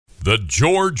The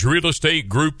George Real Estate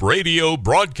Group radio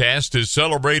broadcast is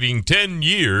celebrating 10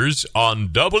 years on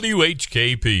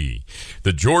WHKP.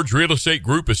 The George Real Estate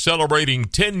Group is celebrating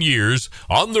 10 years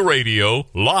on the radio,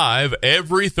 live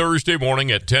every Thursday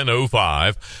morning at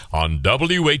 10:05 on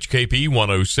WHKP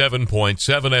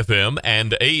 107.7 FM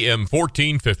and AM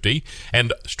 1450,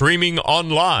 and streaming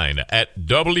online at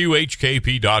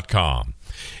WHKP.com.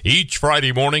 Each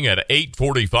Friday morning at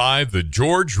 8:45, the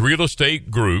George Real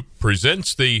Estate Group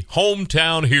presents the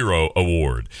Hometown Hero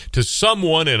Award to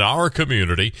someone in our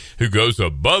community who goes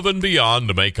above and beyond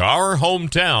to make our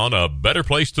hometown a better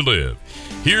place to live.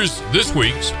 Here's this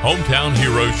week's Hometown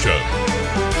Hero Show.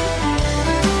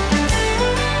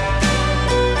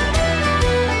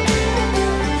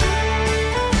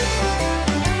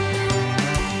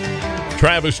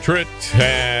 Travis Tritt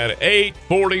at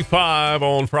 8:45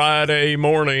 on Friday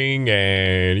morning,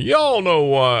 and y'all know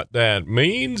what that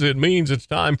means. It means it's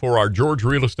time for our George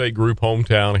Real Estate Group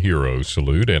Hometown Heroes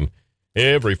Salute, and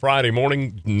every Friday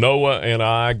morning, Noah and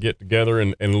I get together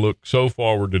and look so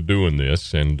forward to doing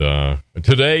this, and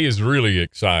today is really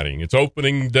exciting. It's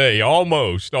opening day,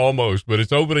 almost, but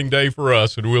it's opening day for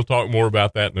us, and we'll talk more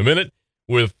about that in a minute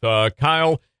with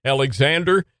Kyle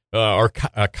Alexander.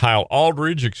 Kyle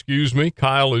Aldridge, excuse me.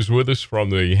 Kyle is with us from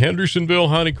the Hendersonville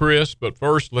Honeycrisp, but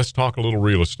first, let's talk a little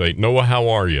real estate. Noah, how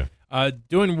are you?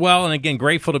 Doing well, and again,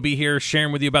 grateful to be here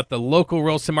sharing with you about the local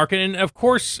real estate market, and of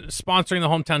course, sponsoring the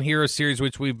Hometown Heroes series,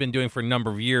 which we've been doing for a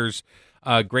number of years.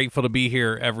 Grateful to be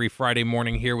here every Friday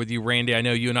morning here with you, Randy. I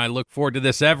know you and I look forward to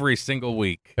this every single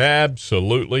week.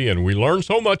 Absolutely, and we learn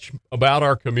so much about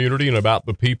our community and about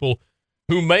the people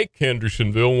who make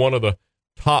Hendersonville one of the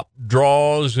top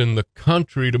draws in the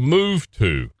country to move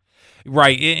to.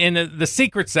 Right, and the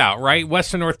secret's out, right?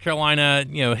 Western North Carolina,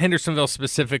 Hendersonville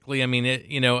specifically. I mean,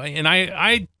 and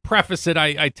I preface it.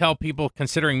 I tell people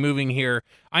considering moving here,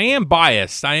 I am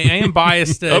biased. I am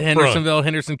biased to Hendersonville,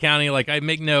 Henderson County. Like, I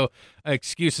make no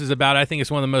excuses about it. I think it's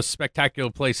one of the most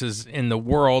spectacular places in the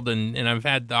world, and I've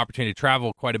had the opportunity to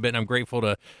travel quite a bit, and I'm grateful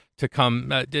to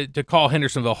come to call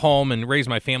Hendersonville home and raise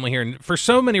my family here. And for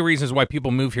so many reasons why people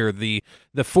move here, the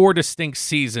four distinct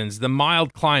seasons, the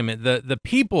mild climate, the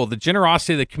people, the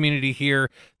generosity of the community here,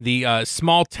 the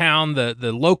small town,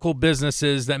 the local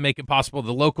businesses that make it possible,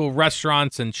 the local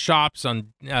restaurants and shops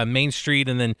on Main Street,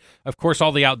 and then, of course,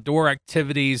 all the outdoor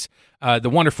activities, the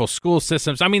wonderful school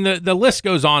systems. I mean, the list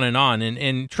goes on.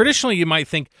 And traditionally, you might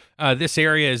think this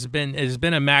area has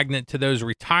been a magnet to those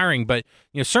retiring, but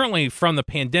certainly from the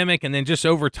pandemic and then just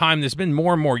over time, there's been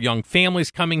more and more young families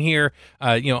coming here.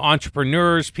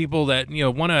 Entrepreneurs, people that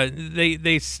want to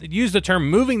they use the term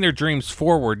moving their dreams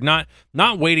forward, not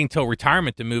waiting till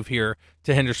retirement to move here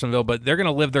to Hendersonville, but they're going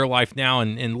to live their life now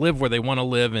and live where they want to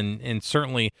live. And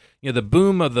certainly, the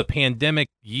boom of the pandemic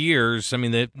years, I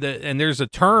mean, and there's a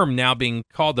term now being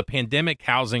called the pandemic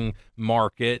housing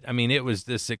market. I mean, it was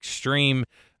this extreme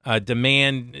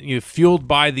demand, fueled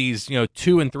by these,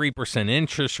 2% and 3%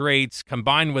 interest rates,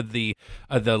 combined with the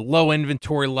low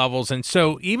inventory levels. And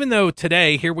so, even though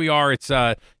today, here we are, it's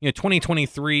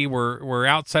 2023, we're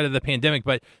outside of the pandemic,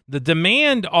 but the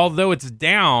demand, although it's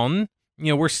down,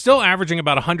 we're still averaging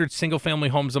about 100 single-family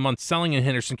homes a month selling in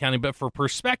Henderson County. But for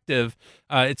perspective,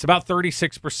 it's about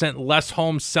 36% less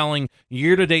homes selling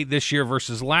year-to-date this year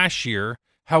versus last year.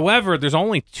 However, there's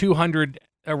only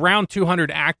around 200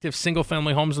 active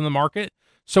single-family homes in the market.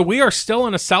 So we are still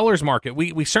in a seller's market.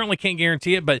 We certainly can't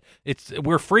guarantee it, but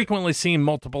we're frequently seeing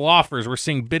multiple offers. We're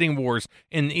seeing bidding wars.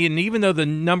 And even though the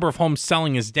number of homes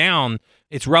selling is down,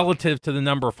 it's relative to the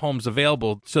number of homes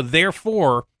available. So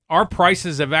therefore, our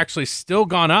prices have actually still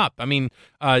gone up. I mean,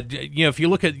 if you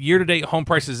look at year-to-date home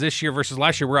prices this year versus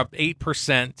last year, we're up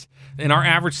 8%, and our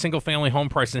average single-family home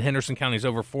price in Henderson County is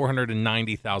over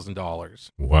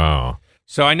 $490,000. Wow.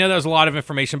 So I know that was a lot of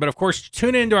information, but of course,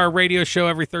 tune into our radio show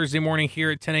every Thursday morning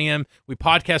here at 10 a.m. We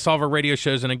podcast all of our radio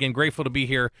shows, and again, grateful to be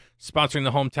here sponsoring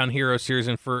the Hometown Hero Series.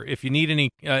 And if you need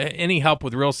any help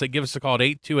with real estate, give us a call at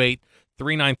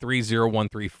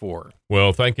 828-393-0134.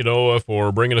 Well, thank you, Noah,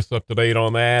 for bringing us up to date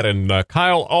on that. And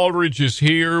Kyle Aldridge is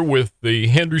here with the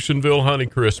Hendersonville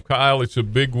Honeycrisp. Kyle, it's a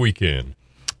big weekend.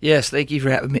 Yes, thank you for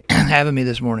having me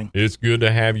this morning. It's good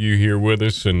to have you here with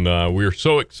us, and we're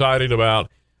so excited about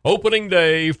opening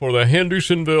day for the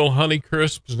Hendersonville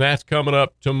Honeycrisps. That's coming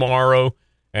up tomorrow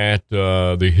at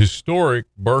the historic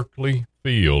Berkeley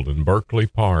Field in Berkeley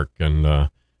Park, and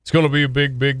it's going to be a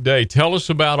big, big day. Tell us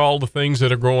about all the things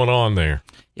that are going on there.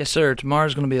 Yes, sir.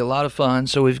 Tomorrow's going to be a lot of fun.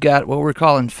 So we've got what we're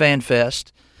calling Fan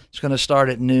Fest. It's going to start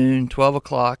at noon, 12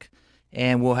 o'clock,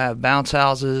 and we'll have bounce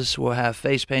houses. We'll have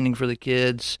face painting for the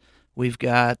kids. We've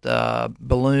got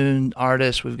balloon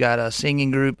artists. We've got a singing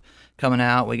group coming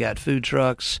out. We got food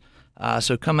trucks.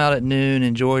 So come out at noon,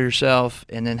 enjoy yourself,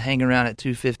 and then hang around at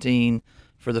 2:15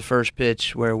 for the first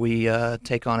pitch, where we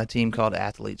take on a team called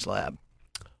Athletes Lab.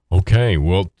 Okay,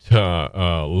 well,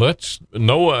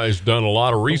 Noah has done a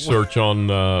lot of research on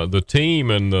the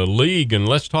team and the league, and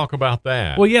let's talk about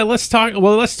that. Well, yeah, let's talk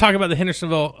about the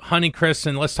Hendersonville Honeycrisp,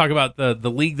 and let's talk about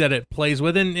the league that it plays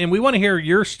with, and we want to hear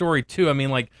your story too. I mean,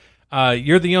 like,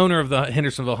 you're the owner of the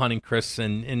Hendersonville Honeycrisp,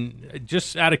 and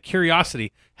just out of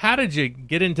curiosity, how did you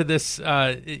get into this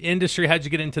industry? How did you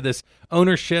get into this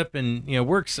ownership? And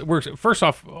we're first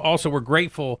off, also we're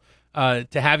grateful to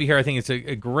have you here. I think it's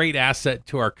a great asset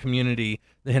to our community,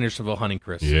 the Hendersonville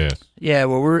Honeycrisp. Yes. Yeah,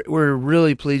 well, we're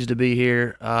really pleased to be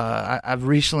here. I've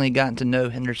recently gotten to know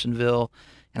Hendersonville,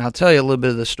 and I'll tell you a little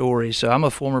bit of the story. So I'm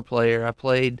a former player. I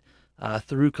played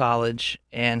through college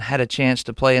and had a chance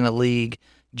to play in a league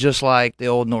just like the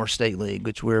old North State League,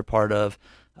 which we're a part of.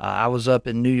 I was up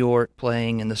in New York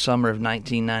playing in the summer of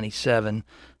 1997,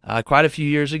 quite a few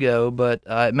years ago, but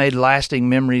it made lasting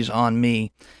memories on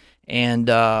me. And,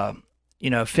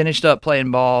 finished up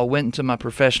playing ball, went into my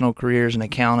professional career as an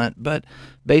accountant, but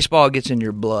baseball gets in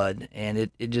your blood, and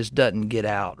it just doesn't get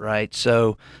out, right?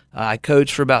 So I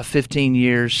coached for about 15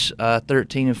 years,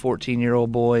 13 and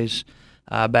 14-year-old boys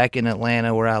back in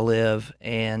Atlanta where I live.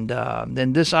 And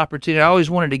then this opportunity, I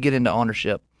always wanted to get into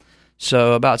ownership.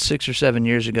 So about 6 or 7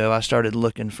 years ago, I started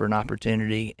looking for an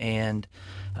opportunity, and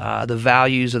the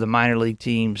values of the minor league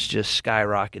teams just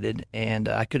skyrocketed, and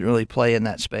I couldn't really play in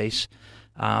that space.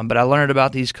 But I learned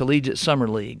about these collegiate summer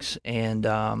leagues,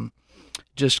 and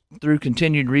just through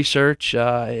continued research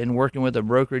and working with a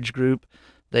brokerage group,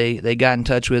 they got in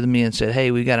touch with me and said,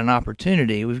 hey, we've got an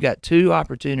opportunity. We've got 2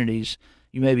 opportunities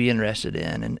you may be interested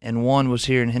in, and one was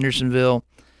here in Hendersonville,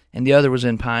 and the other was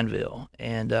in Pineville.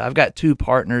 And I've got 2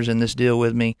 partners in this deal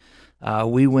with me.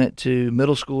 We went to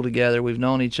middle school together. We've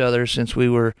known each other since we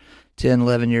were 10,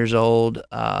 11 years old.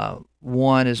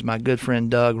 One is my good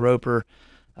friend Doug Roper.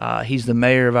 He's the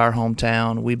mayor of our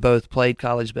hometown. We both played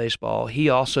college baseball. He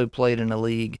also played in a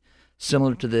league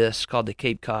similar to this called the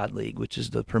Cape Cod League, which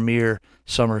is the premier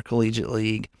summer collegiate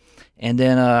league. And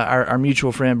then our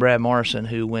mutual friend Brad Morrison,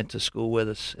 who went to school with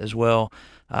us as well.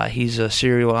 He's a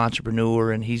serial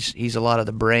entrepreneur, and he's a lot of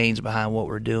the brains behind what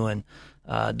we're doing.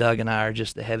 Doug and I are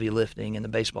just the heavy lifting and the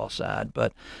baseball side.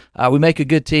 But we make a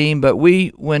good team. But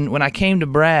when I came to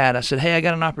Brad, I said, hey, I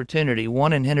got an opportunity,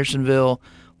 one in Hendersonville,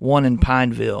 one in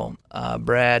Pineville.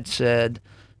 Brad said,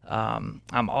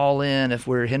 I'm all in if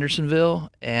we're Hendersonville,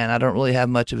 and I don't really have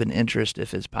much of an interest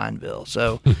if it's Pineville.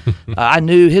 So I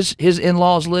knew his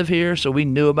in-laws live here, so we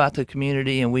knew about the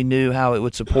community, and we knew how it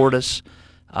would support us.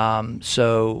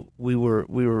 So we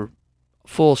were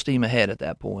full steam ahead at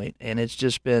that point, and it's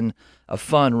just been a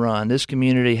fun run. This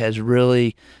community has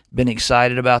really been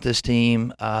excited about this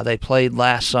team. They played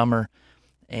last summer,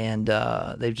 and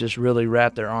they've just really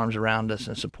wrapped their arms around us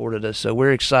and supported us. So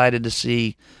we're excited to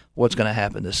see what's going to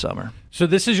happen this summer. So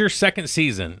this is your second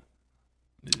season?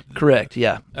 Correct,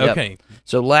 yeah. Okay. Yep.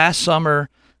 So last summer,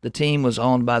 the team was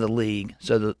owned by the league.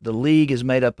 So the league is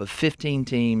made up of 15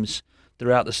 teams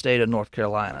throughout the state of North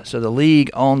Carolina. So the league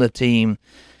owned the team.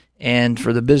 And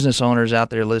for the business owners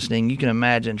out there listening, you can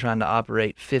imagine trying to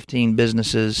operate 15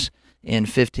 businesses in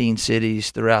 15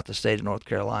 cities throughout the state of North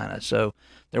Carolina. So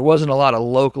there wasn't a lot of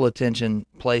local attention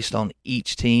placed on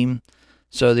each team.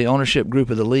 So the ownership group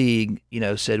of the league,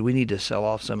 said we need to sell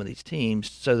off some of these teams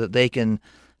so that they can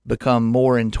become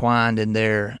more entwined in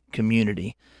their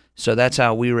community. So that's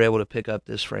how we were able to pick up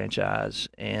this franchise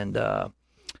and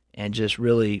just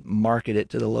really market it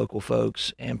to the local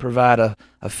folks and provide a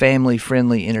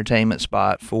family-friendly entertainment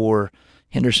spot for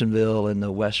Hendersonville and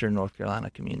the Western North Carolina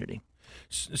community.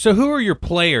 So who are your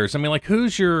players? I mean, like,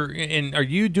 and are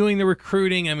you doing the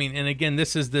recruiting? I mean, and again,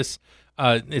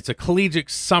 it's a collegiate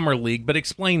summer league, but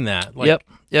explain that.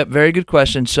 Yep, very good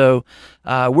question. So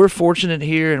we're fortunate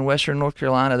here in Western North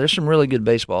Carolina. There's some really good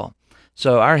baseball.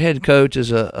 So our head coach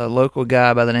is a local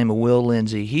guy by the name of Will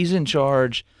Lindsay. He's in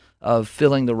charge of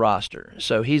filling the roster.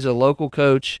 So he's a local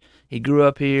coach. He grew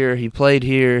up here. He played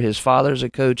here. His father's a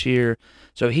coach here.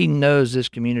 So he knows this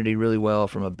community really well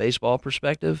from a baseball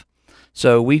perspective.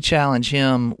 So we challenge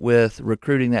him with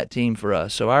recruiting that team for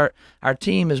us. So our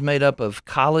team is made up of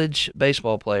college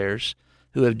baseball players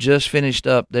who have just finished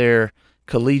up their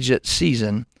collegiate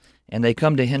season, and they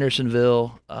come to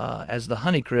Hendersonville as the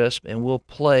Honeycrisp, and we'll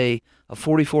play a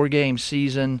 44-game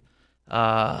season,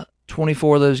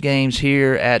 24 of those games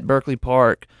here at Berkeley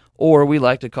Park, or we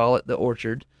like to call it the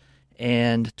Orchard,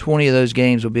 and 20 of those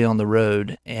games will be on the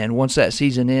road. And once that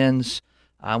season ends,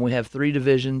 We have 3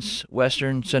 divisions: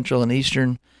 Western, Central, and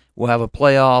Eastern. We'll have a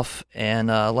playoff, and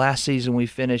last season we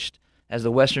finished as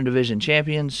the Western Division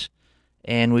champions,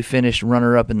 and we finished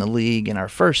runner-up in the league in our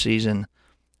first season.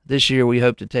 This year we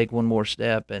hope to take one more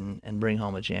step and bring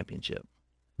home a championship.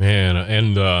 Man,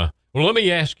 and well, let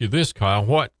me ask you this, Kyle.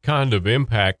 What kind of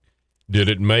impact did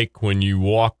it make when you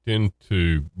walked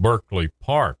into Berkeley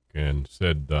Park and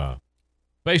said,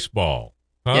 baseball?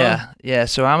 Huh? Yeah.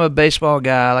 So I'm a baseball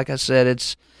guy. Like I said,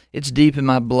 it's deep in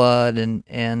my blood,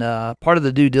 and part of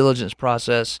the due diligence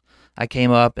process, I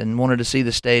came up and wanted to see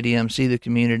the stadium, see the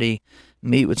community,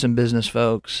 meet with some business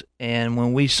folks. And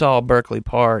when we saw Berkeley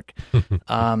Park,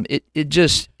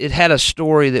 it had a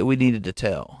story that we needed to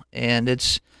tell. And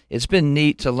it's been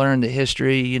neat to learn the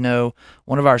history. You know,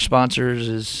 one of our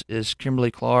sponsors is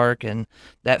Kimberly-Clark, and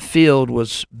that field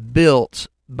was built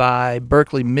by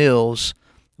Berkeley Mills,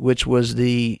 which was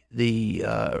the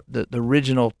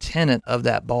original tenant of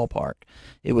that ballpark.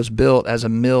 It was built as a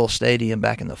mill stadium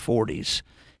back in the 40s.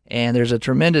 And there's a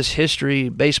tremendous history,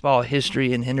 baseball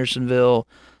history in Hendersonville,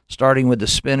 starting with the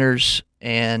Spinners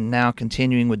and now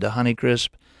continuing with the Honeycrisp.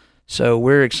 So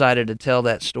we're excited to tell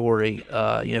that story,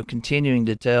 continuing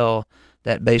to tell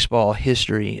that baseball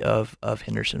history of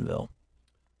Hendersonville.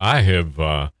 I have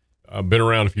I've been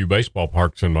around a few baseball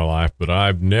parks in my life, but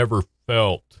I've never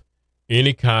felt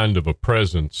any kind of a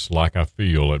presence like I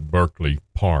feel at Berkeley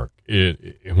Park.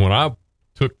 When I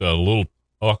took the little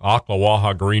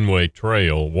Ocklawaha Greenway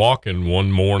Trail, walking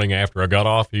one morning after I got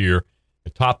off here, I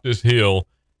topped this hill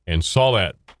and saw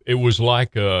that, it was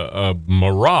like a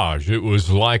mirage. It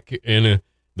was like in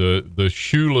the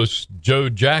shoeless Joe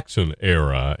Jackson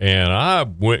era. And I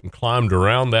went and climbed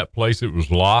around that place. It was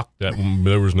locked.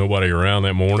 There was nobody around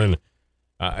that morning.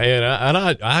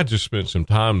 I just spent some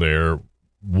time there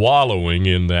wallowing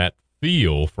in that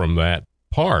feel from that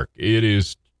park. It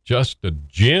is just a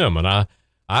gem. And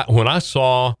when I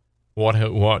saw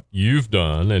what you've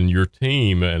done and your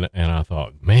team, and I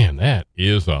thought, man, that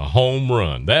is a home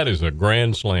run. That is a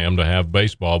grand slam to have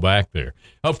baseball back there.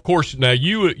 Of course, now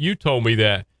you told me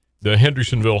that the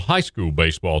Hendersonville High School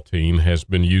baseball team has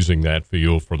been using that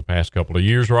field for the past couple of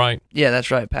years, right? Yeah,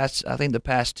 that's right. I think the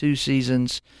past 2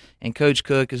 seasons, and Coach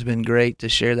Cook has been great to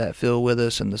share that field with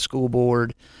us and the school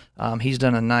board. He's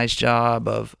done a nice job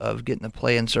of getting the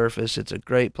playing surface. It's a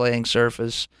great playing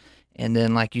surface. And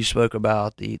then, like you spoke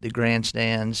about, the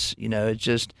grandstands, it's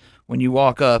just, when you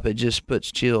walk up, it just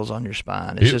puts chills on your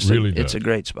spine. It's a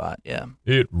great spot, yeah.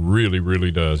 It really,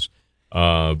 really does.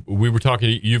 We were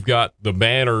talking, you've got the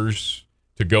banners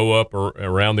to go up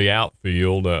around the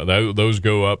outfield. Those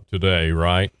go up today,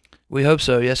 right? We hope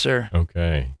so, yes, sir.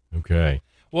 Okay.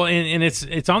 Well, and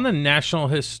it's on the National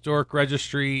Historic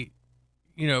Registry,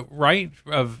 right,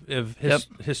 of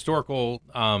historical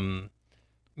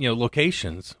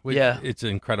locations. Yeah. It's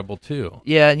incredible too.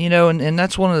 Yeah, and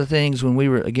that's one of the things when we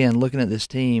were, again, looking at this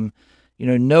team,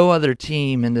 no other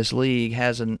team in this league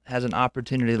has an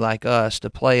opportunity like us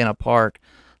to play in a park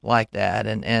like that.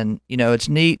 And it's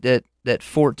neat that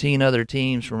 14 other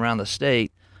teams from around the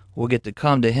state will get to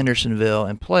come to Hendersonville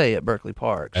and play at Berkeley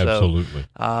Park. Absolutely.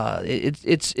 So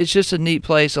it's just a neat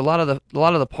place. A lot of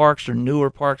the parks are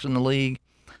newer parks in the league.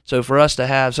 So for us to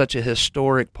have such a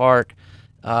historic park,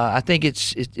 I think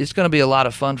it's going to be a lot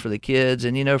of fun for the kids,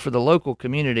 and for the local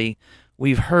community.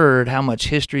 We've heard how much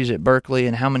history is at Berkeley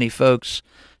and how many folks,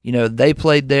 they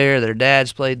played there, their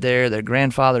dads played there, their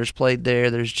grandfathers played there.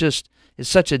 It's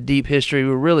such a deep history.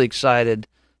 We're really excited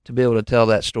to be able to tell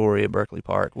that story at Berkeley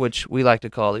Park, which we like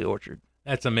to call the Orchard.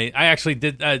 That's amazing. I actually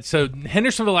did. So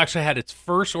Hendersonville actually had its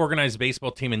first organized baseball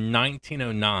team in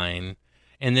 1909.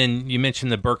 And then you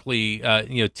mentioned the Berkeley,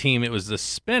 team. It was the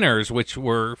Spinners, which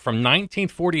were from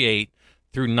 1948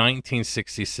 through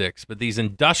 1966. But these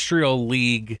industrial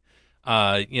league,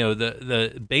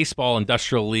 the baseball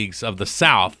industrial leagues of the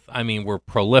South, were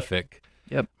prolific.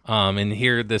 Yep. And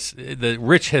here the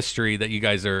rich history that you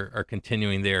guys are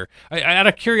continuing there. Out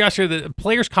of curiosity, are the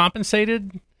players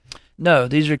compensated? No,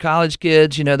 these are college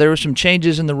kids. There were some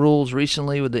changes in the rules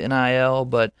recently with the NIL,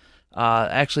 but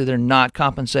actually they're not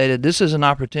compensated. This is an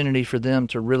opportunity for them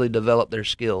to really develop their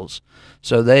skills.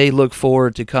 So they look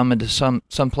forward to coming to some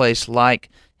place like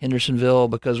Hendersonville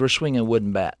because we're swinging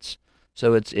wooden bats.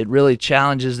 So it really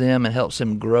challenges them and helps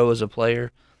them grow as a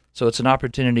player. So it's an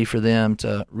opportunity for them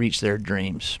to reach their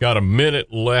dreams. Got a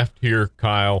minute left here,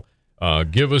 Kyle.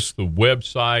 Give us the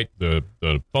website, the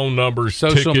phone numbers,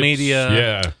 social tickets. media.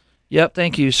 Yeah. Yep,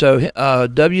 thank you. So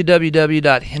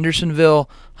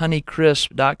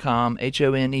www.hendersonvillehoneycrisp.com,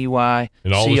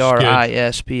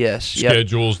 HONEYCRISPS.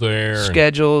 Schedules there.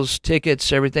 Schedules,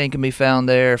 tickets, everything can be found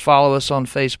there. Follow us on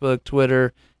Facebook,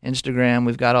 Twitter, Instagram.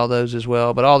 We've got all those as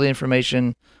well. But all the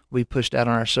information we pushed out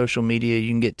on our social media. You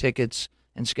can get tickets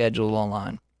and schedule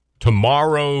online.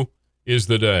 Tomorrow is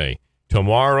the day.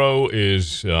 Tomorrow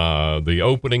is the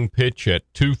opening pitch at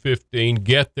 2:15.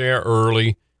 Get there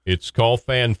early. It's called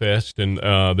Fan Fest, and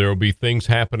there will be things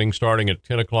happening starting at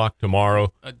 10 o'clock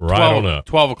tomorrow, right on up.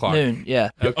 12 o'clock. Noon, yeah.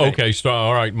 Okay,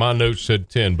 all right, my notes said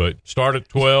 10, but start at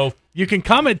 12. You can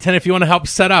come at 10 if you want to help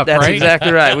set up, That's right?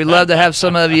 exactly right. We'd love to have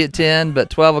some of you at 10, but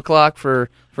 12 o'clock for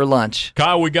lunch.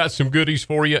 Kyle, we got some goodies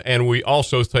for you, and we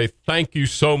also say thank you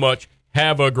so much.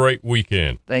 Have a great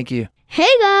weekend. Thank you. Hey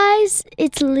guys,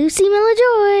 it's Lucy Miller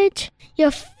George,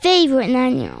 your favorite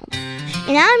 9-year-old.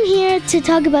 And I'm here to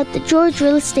talk about the George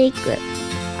Real Estate Group.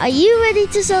 Are you ready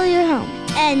to sell your home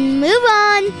and move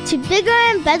on to bigger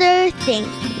and better things?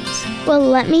 Well,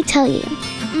 let me tell you.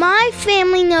 My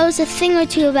family knows a thing or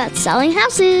two about selling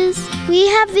houses. We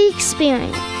have the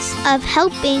experience of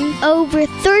helping over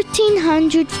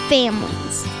 1,300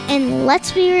 families. And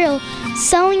let's be real,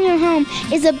 selling your home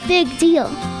is a big deal.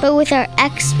 But with our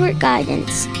expert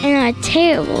guidance and our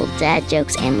terrible dad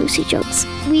jokes and Lucy jokes,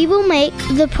 we will make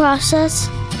the process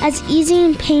as easy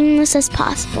and painless as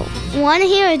possible. Want to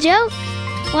hear a joke?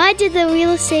 Why did the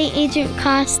real estate agent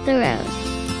cross the road?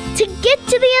 To get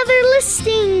to the other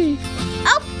listing.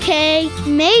 Okay,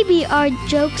 maybe our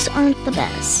jokes aren't the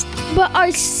best, but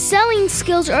our selling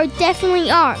skills definitely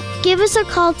are. Give us a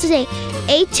call today,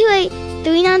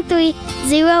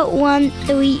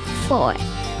 828-393-0134.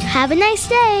 Have a nice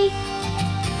day.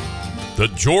 The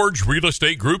George Real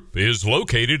Estate Group is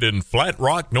located in Flat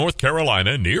Rock, North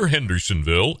Carolina, near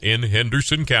Hendersonville in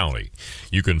Henderson County.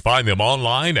 You can find them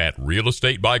online at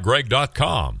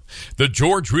realestatebygreg.com. The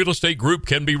George Real Estate Group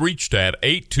can be reached at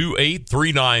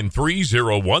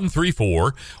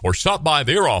 828-393-0134 or stop by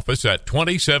their office at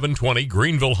 2720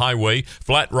 Greenville Highway,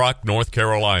 Flat Rock, North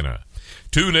Carolina.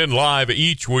 Tune in live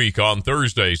each week on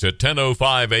Thursdays at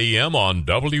 10:05 a.m. on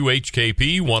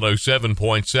WHKP 107.7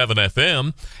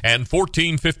 FM and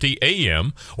 1450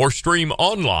 a.m. or stream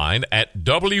online at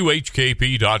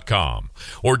WHKP.com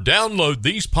or download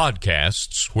these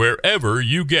podcasts wherever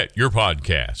you get your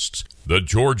podcasts. The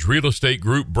George Real Estate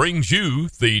Group brings you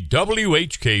the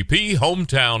WHKP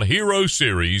Hometown Hero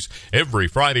Series every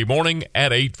Friday morning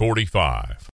at 8:45.